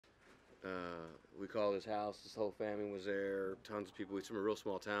We called his house. His whole family was there. Tons of people. He's from a real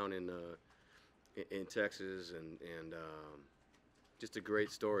small town in Texas, and just a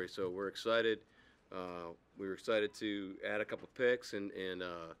great story. So we're excited. We were excited to add a couple picks and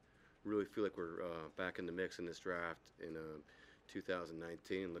really feel like we're back in the mix in this draft in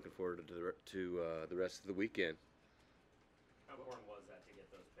 2019. Looking forward to the rest of the weekend. How important was that to get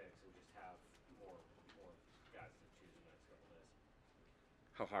those picks and just have more guys to choose the next couple days?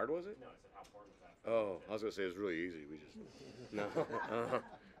 How hard was it? No, I said how important was that? Oh, I was gonna say it was really easy. We just no,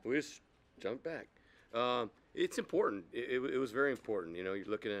 we just jumped back. It's important. It was very important. You know, you're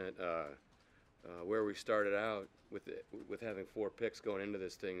looking at where we started out with having 4 picks going into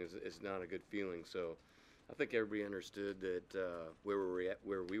this thing is not a good feeling. So, I think everybody understood that where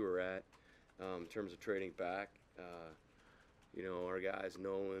we were at in terms of trading back. You know, our guys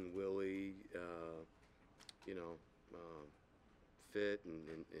Nolan, Willie, you know. Fit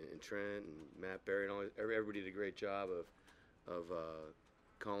and Trent and Matt Berry and everybody did a great job of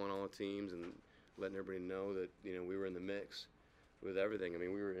calling all the teams and letting everybody know that we were in the mix with everything. I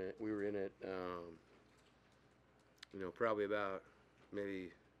mean, we were in it. Probably about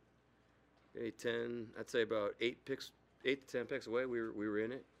maybe 10. I'd say about 8 to 10 picks away. We were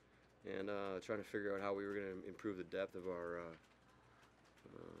in it, and trying to figure out how we were going to improve the depth of our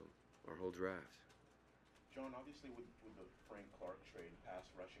whole draft. John, obviously with the Frank Clark trade, pass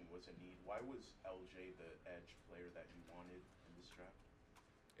rushing was a need. Why was LJ the edge player that you wanted in this draft?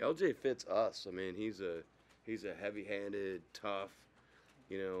 LJ fits us. I mean, he's a heavy-handed, tough,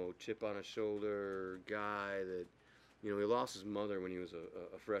 chip on his shoulder guy that, he lost his mother when he was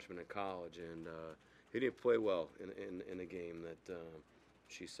a freshman in college, and he didn't play well in the game that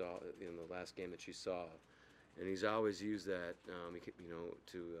she saw, in the last game that she saw, and he's always used that,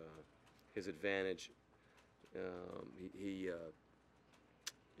 to his advantage. He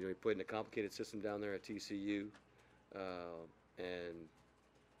played in a complicated system down there at TCU, and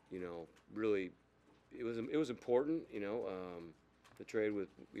really, it was important. The trade with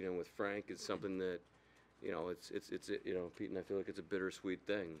Frank is something that, it's Pete and I feel like it's a bittersweet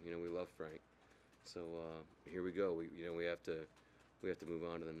thing. We love Frank, so here we go. We have to move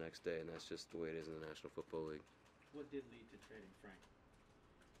on to the next day, and that's just the way it is in the National Football League. What did lead to trading Frank?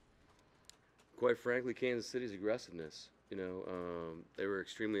 Quite frankly, Kansas City's aggressiveness. They were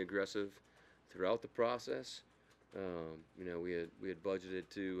extremely aggressive throughout the process. We had budgeted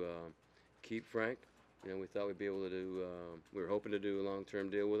to keep Frank. We thought we'd be able to do. We were hoping to do a long-term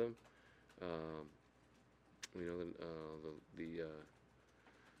deal with him. The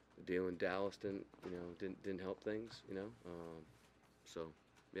deal in Dallas didn't help things. So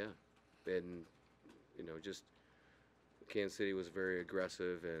yeah, and just Kansas City was very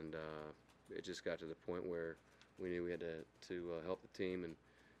aggressive, and it just got to the point where we knew we had to help the team and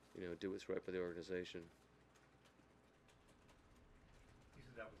do what's right for the organization. You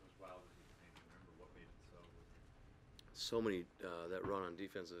said that was as wild as you can maybe remember. What made it so? So many that run on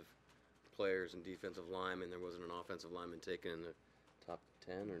defensive players and defensive linemen. There wasn't an offensive lineman taken in the top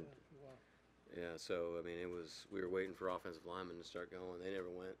 10 or. Wow. Yeah, so I mean, we were waiting for offensive linemen to start going. They never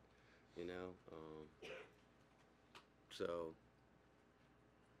went, So,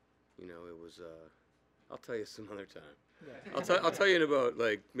 it was. I'll tell you some other time. Yeah. I'll tell you in about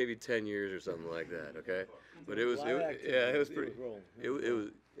like maybe 10 years or something like that. Okay, but it was it was pretty. It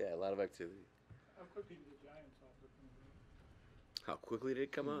was a lot of activity. How quickly did the Giants offer from the How quickly did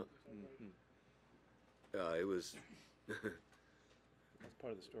it come up? It was. That's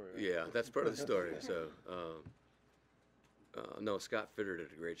part of the story, right? Yeah, that's part of the story. So, no, Scott Fitter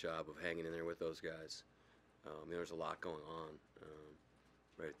did a great job of hanging in there with those guys. There's a lot going on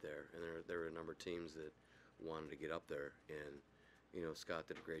right there, and there were a number of teams that wanted to get up there, and Scott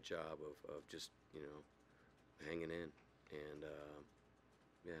did a great job of just hanging in, and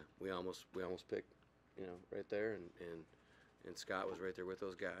yeah, we almost picked right there, and Scott was right there with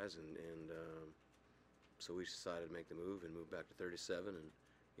those guys, and so we decided to make the move and move back to 37 and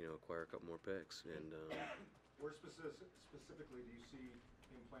acquire a couple more picks. And where specifically do you see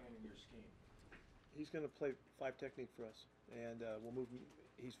him playing in your scheme? He's going to play 5 technique for us, and we'll move.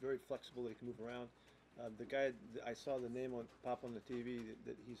 He's very flexible. He can move around. The guy I saw the name pop on the TV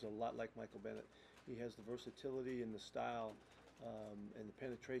that he's a lot like Michael Bennett. He has the versatility and the style and the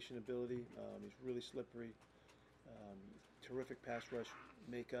penetration ability. He's really slippery. Terrific pass rush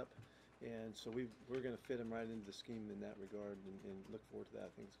makeup. And so we're going to fit him right into the scheme in that regard, and look forward to that.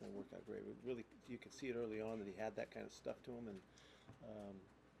 I think it's going to work out great. Really, you could see it early on that he had that kind of stuff to him, and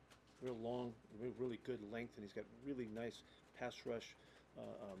real long, really good length, and he's got really nice pass rush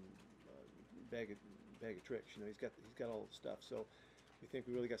bag of tricks. He's got all the stuff. So we think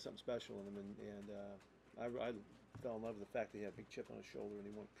we really got something special in him, and I fell in love with the fact that he had a big chip on his shoulder and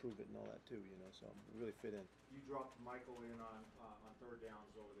he wanted to prove it and all that too, you know. So really fit in. You dropped Michael in on third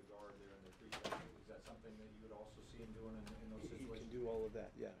downs over the guard there in the three technique. Is that something that you would also see him doing in those He situations? can do all of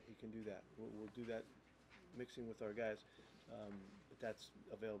that. Yeah, he can do that. We'll do that, mixing with our guys, but that's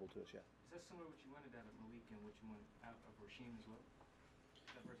available to us. Yeah. Is that similar to what you wanted out of Malik and what you want out of Rasheem as well?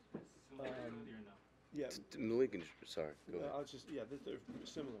 That similar ability or no? Yeah. Malik and sorry, go ahead. I was just they're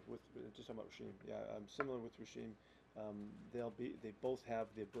similar with just talking about Rasheem. Yeah, similar with Rasheem. They both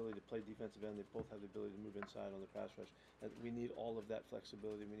have the ability to play defensive end. They both have the ability to move inside on the pass rush. And we need all of that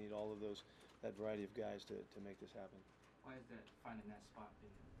flexibility. We need all of that variety of guys to make this happen. Why is that finding that spot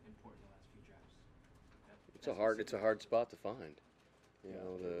been important the last few drives? It's a hard spot to find. You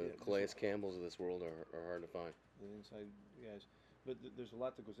know, the yeah, Calais Campbells of this world are hard to find. The inside guys. But there's a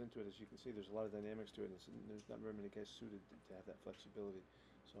lot that goes into it, as you can see. There's a lot of dynamics to it, and there's not very many guys suited to have that flexibility.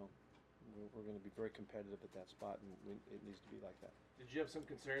 So we're going to be very competitive at that spot, and it needs to be like that. Did you have some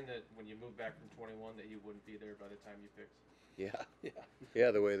concern that when you moved back from 21 that he wouldn't be there by the time you picked? Yeah, Yeah. yeah.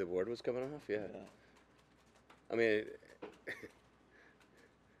 The way the board was coming off, yeah. I mean,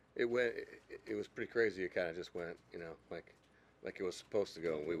 it went. It was pretty crazy. It kind of just went, you know, like it was supposed to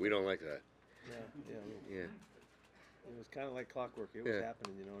go. We don't like that. Yeah. Yeah. It was kind of like clockwork. It was Yeah.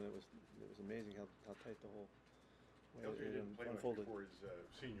 happening, you know, and it was amazing how tight the whole way LJ it didn't play much unfolded. before his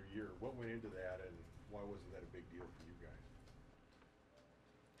senior year. What went into that, and why wasn't that a big deal for you guys?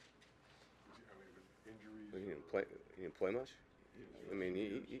 I mean, with injuries. He didn't or- play. He didn't play much. I mean,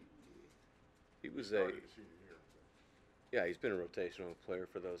 he was started a. his senior year. Yeah, he's been a rotational player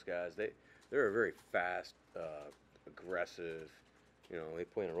for those guys. They're a very fast, aggressive. You know, they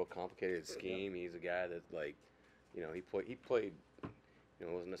play in a real complicated scheme. He's a guy that, like, you know, he played. You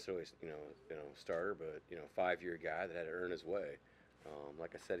know, wasn't necessarily a starter, but you know, 5-year guy that had to earn his way.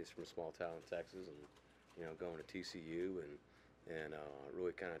 Like I said, he's from a small town in Texas, and you know, going to TCU and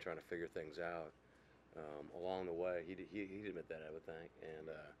really kind of trying to figure things out. Along the way, he'd admit that, I would think, and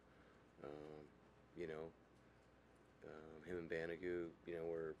you know, him and Banagoo, you know,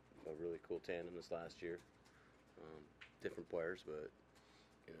 were a really cool tandem this last year. Different players, but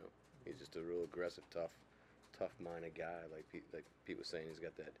you know, he's just a real aggressive, tough-minded guy. Like Pete was saying, he's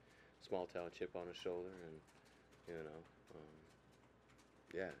got that small town chip on his shoulder, and you know,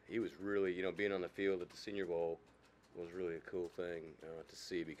 yeah, he was really, you know, being on the field at the Senior Bowl was really a cool thing to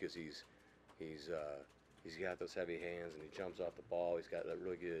see, because he's got those heavy hands, and he jumps off the ball. He's got that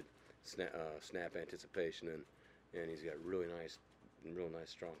really good snap anticipation, and he's got real nice,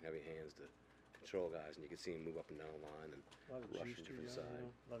 strong, heavy hands to control guys, and you can see him move up and down the line and A lot of rush juice from too, different yeah, sides. you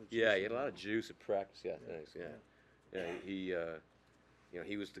know, a lot of Yeah, juice he had a lot of and- juice at practice. Yeah, Yeah, thanks. Yeah, yeah. he you know,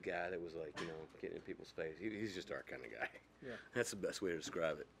 he was the guy that was like, you know, getting in people's face. He's just our kind of guy. Yeah. That's the best way to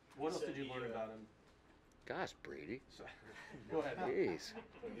describe it. What else did you learn about him? Gosh, Brady. So, go ahead. Jeez,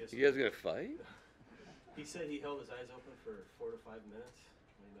 you guys gonna fight? He said he held his eyes open for 4 to 5 minutes.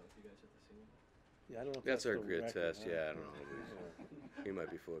 Let me know if you guys hit the scene. Yeah, I don't know if That's our the grid record, test. huh? Yeah, I don't know. He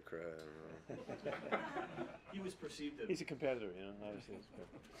might be full of crap. I don't know. He was perceived to. He's a competitor, you know. Obviously,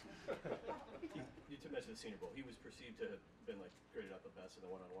 You mentioned the Senior Bowl. He was perceived to have been like graded out the best in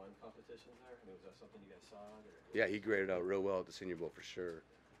the one-on-one competitions there. I mean, was that something you guys saw? Or? Yeah, he graded out real well at the Senior Bowl for sure.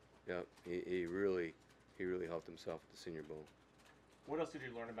 Yeah, he really helped himself at the Senior Bowl. What else did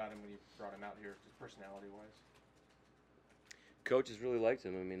you learn about him when you brought him out here, just personality-wise? Coaches really liked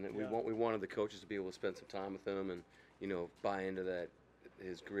him. I mean, Yeah. we wanted the coaches to be able to spend some time with him and, you know, buy into that,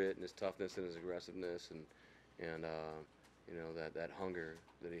 his grit and his toughness and his aggressiveness and you know, that hunger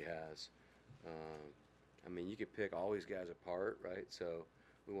that he has. I mean, you could pick all these guys apart, right? So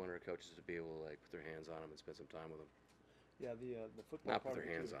we wanted our coaches to be able to like put their hands on him and spend some time with him. yeah, the football. Not put part their of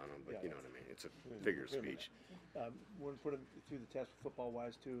it, hands too. on him, but Yeah, you know what I mean. It's a figure of speech. Want to put him through the test football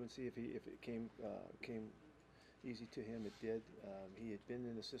wise too, and see if it came easy to him. It did. He had been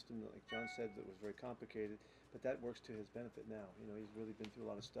in a system that, like John said, that was very complicated, but that works to his benefit now. You know, he's really been through a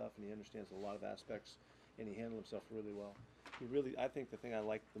lot of stuff, and he understands a lot of aspects, and he handled himself really well. I think the thing I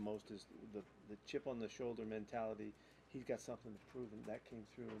like the most is the chip on the shoulder mentality. He's got something to prove, and that came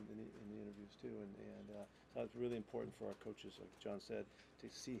through in the interviews too. And so it's really important for our coaches, like John said, to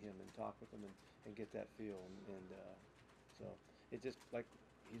see him and talk with him and get that feel. And so it's just like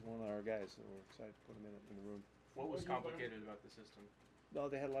he's one of our guys, and we're excited to put him in the room. What was complicated about the system? No,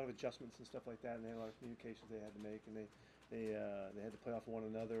 they had a lot of adjustments and stuff like that, and they had a lot of communications they had to make, and they had to play off one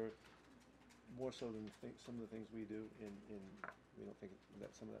another more so than some of the things we do. And we don't think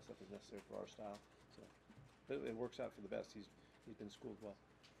that some of that stuff is necessary for our style. So, but it works out for the best. He's been schooled well.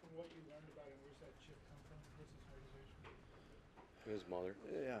 From what you learned about him, where's that chip come from? What's his motivation? His mother.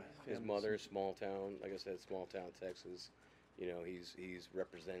 Yeah, His families. mother, small town. Like I said, small town Texas. You know, he's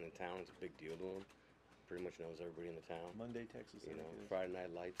representing the town. It's a big deal to him. Pretty much knows everybody in the town. Monday, Texas. You I know, think it is. Friday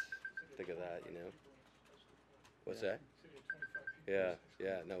Night Lights. Think of that. You know. What's Yeah. that? City of 25 people.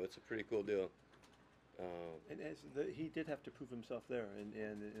 Yeah. No, it's a pretty cool deal. And he did have to prove himself there, and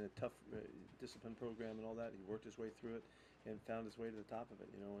in a tough discipline program and all that. He worked his way through it and found his way to the top of it.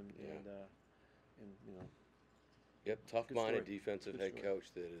 You know, and you know. Yep, tough-minded story. defensive Good head story.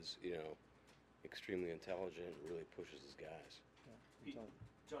 coach that is, you know, extremely intelligent and really pushes his guys. Yeah, I'm Pete, telling you.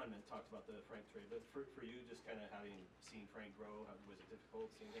 John talked about the Frank trade, but for you, just kind of having seen Frank grow, was it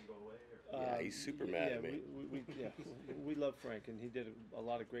difficult seeing him go away? Or? Yeah, he's super mad at me. We love Frank, and he did a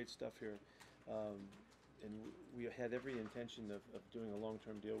lot of great stuff here. And we had every intention of doing a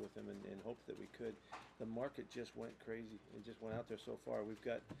long-term deal with him and hoped that we could. The market just went crazy. It just went out there so far. We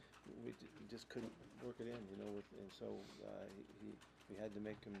just couldn't work it in, you know, and so we had to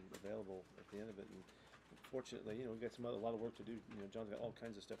make him available at the end of it. And fortunately, you know, we got a lot of work to do. You know, John's got all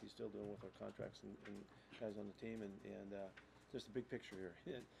kinds of stuff he's still doing with our contracts and guys on the team, and just the big picture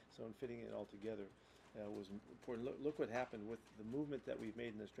here. So in fitting it all together was important. Look what happened with the movement that we've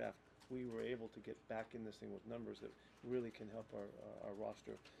made in this draft. We were able to get back in this thing with numbers that really can help our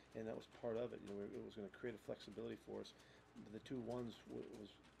roster, and that was part of it. You know, it was going to create a flexibility for us. The 2-1s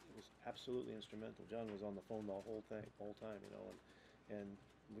was absolutely instrumental. John was on the phone the whole time, you know, and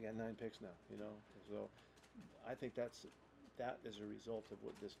we got 9 picks now, you know. So I think that is a result of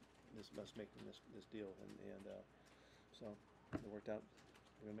what this us making this deal, and so it worked out.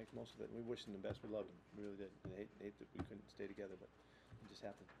 We're gonna make the most of it. We wish him the best. We loved him, we really did. And hate that we couldn't stay together, but it just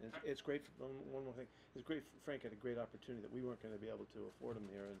happened. And it's great. One more thing, it's great. Frank had a great opportunity that we weren't going to be able to afford him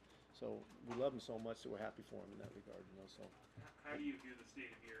here, and so we love him so much that we're happy for him in that regard, you know. So. How do you view the state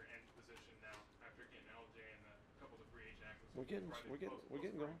of your end position now after getting LJ and a couple of the free agent acquisitions? We're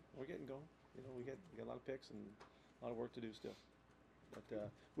getting going. We're getting going. You know, we got a lot of picks and a lot of work to do still.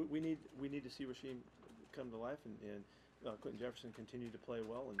 But we need to see Rasheem come to life and Quentin Jefferson continue to play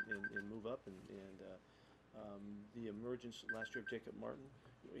well and move up and the emergence last year of Jacob Martin.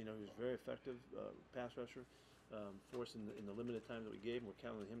 You know, he was very effective pass rusher for us in the limited time that we gave him. We're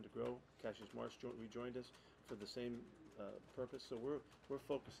counting on him to grow. Cassius Marsh rejoined us for the same purpose. So we're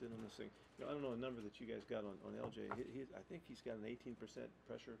focused in on this thing. You know, I don't know a number that you guys got on LJ. I think he's got an 18%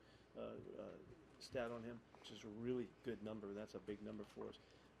 pressure stat on him, which is a really good number. That's a big number for us.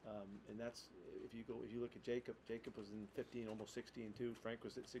 And that's if you look at Jacob was in 15, almost 16 too. Frank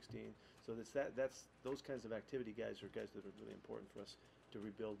was at 16. So that's those kinds of activity guys are guys that are really important for us to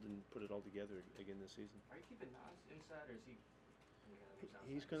rebuild and put it all together again this season. Are you keeping Nas inside, or is he?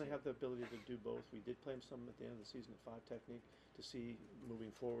 He's going to have the ability to do both. We did play him some at the end of the season at 5 technique to see moving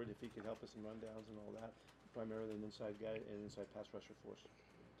forward if he could help us in rundowns and all that. Primarily an inside guy and inside pass rusher for us,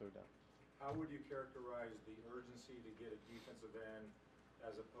 third down. How would you characterize the urgency to get a defensive end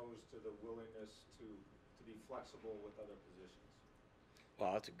as opposed to the willingness to be flexible with other positions?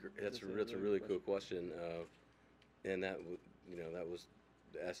 Wow, that's a really cool question, and that was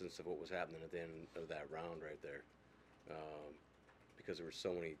the essence of what was happening at the end of that round right there, because there were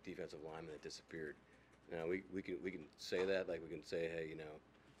so many defensive linemen that disappeared. Now we can say that, like we can say, hey, you know,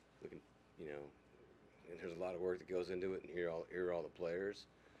 we can, you know, and there's a lot of work that goes into it, and here are all the players,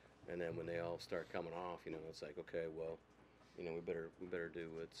 and then when they all start coming off, you know, it's like, okay, well, you know, we better do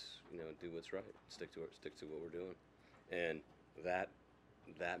what's right, stick to what we're doing, and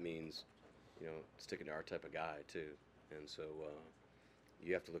that means, you know, sticking to our type of guy too, and so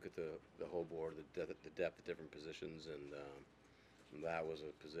you have to look at the whole board, the depth of different positions, and that was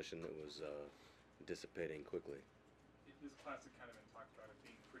a position that was dissipating quickly. This class had kind of been talked about as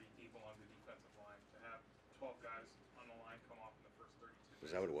being pretty deep along the defensive line. To have 12 guys on the line come off in the first 32. Is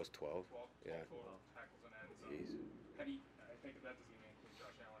that what it was? 12? 12 Yeah. total tackles and ends. Jeez. How do you, I think that doesn't even include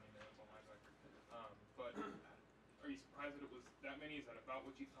Josh Allen in there as a linebacker. But are you surprised that it was that many? Is that about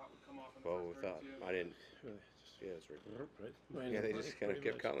what you thought would come off in the Well, we first thought 32? I didn't. Really, Yeah, it's right. right? Yeah, they just kind of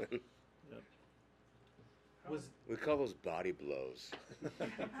kept coming. Yep. We call those body blows.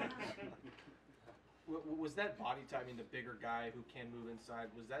 Was that body type, I mean, the bigger guy who can move inside,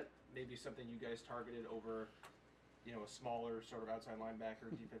 was that maybe something you guys targeted over, you know, a smaller sort of outside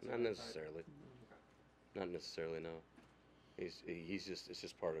linebacker defensive? Not necessarily. Not necessarily, no. He's just, it's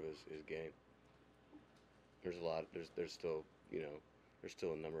just part of his game. There's a lot. There's still, you know, there's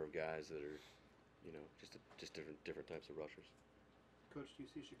still a number of guys that are, you know, just different types of rushers. Coach, do you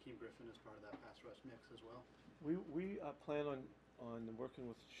see Shaquem Griffin as part of that pass rush mix as well? We plan on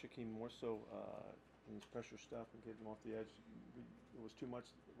working with Shaquem more so in his pressure stuff and getting him off the edge. It was too much,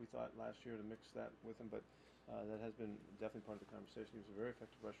 we thought, last year to mix that with him, but That has been definitely part of the conversation. He was a very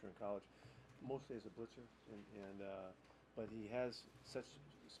effective rusher in college, mostly as a blitzer, but he has such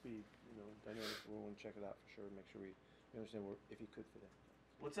speed, dynamic. We want to check it out for sure, make sure we understand if he could fit in.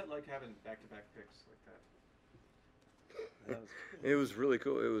 What's that like having back-to-back picks like that? It was really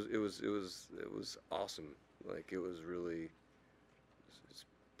cool. It was awesome. Like it was really, it's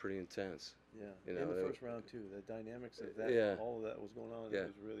pretty intense. Yeah, You in know, the first round too. The dynamics of that, Yeah. all of that was going on. Yeah.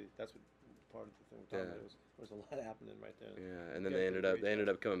 It was really that's what part of the thing we're talking Yeah. about. There was a lot happening right there. Yeah, and then You guys did a great they ended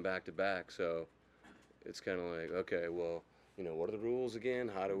job. up coming back to back. So it's kind of like, okay, well, what are the rules again?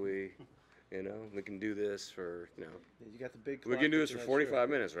 How do we, we can do this for, Yeah, you got the big. we clock can do this for ticking, I'm 45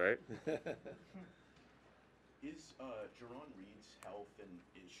 minutes, right? sure. Is Jerron Reed's health an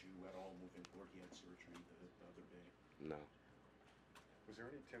issue at all moving forward? He had surgery the other day. No. Was there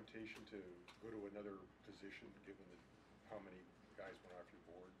any temptation to go to another position, given how many guys went off your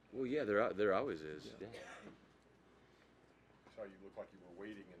board? Well, yeah, there always is. Yeah. Yeah. I saw you look like you were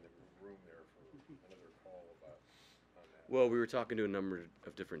waiting in the room there for another call on that. Well, we were talking to a number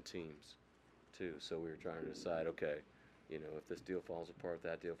of different teams, too. So we were trying to decide, okay, if this deal falls apart,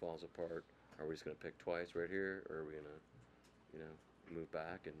 that deal falls apart, are we just going to pick twice right here, or are we going to, move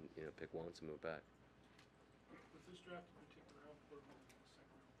back and pick once and move back? With this draft in particular, how important is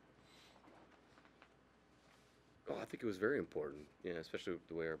the second round pick? Oh, I think it was very important. Yeah, especially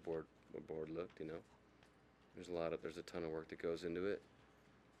the way our board looked. There's a ton of work that goes into it.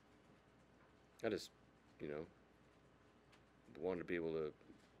 I just, wanted to be able to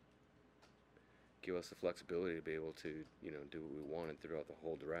give us the flexibility to be able to, do what we wanted throughout the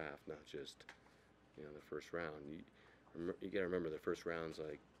whole draft, not just, the first round. You got to remember the first round's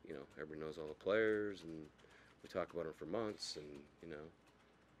like, everybody knows all the players, and we talk about them for months, and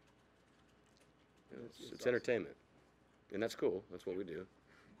it's awesome. entertainment, and that's cool. That's what we do,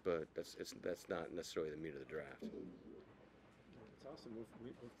 but that's not necessarily the meat of the draft. It's awesome. We're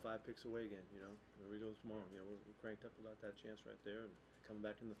 5 picks away again. Where we go tomorrow. We're cranked up about that chance right there, and coming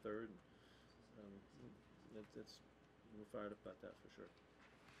back in the third. And, we're fired up about that for sure.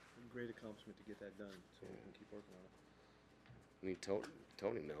 Great accomplishment to get that done, so we can keep working on it. I mean,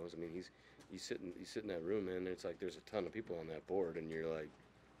 Tony knows. I mean, you sit in that room, man, and it's like there's a ton of people on that board, and you're like,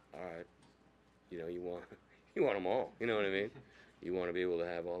 all right, you want them all. You know what I mean? You want to be able to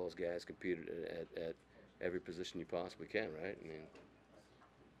have all those guys compete at every position you possibly can, right? I mean,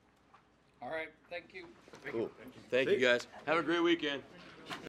 All right, thank you. cool. Thank you, guys. Have a great weekend.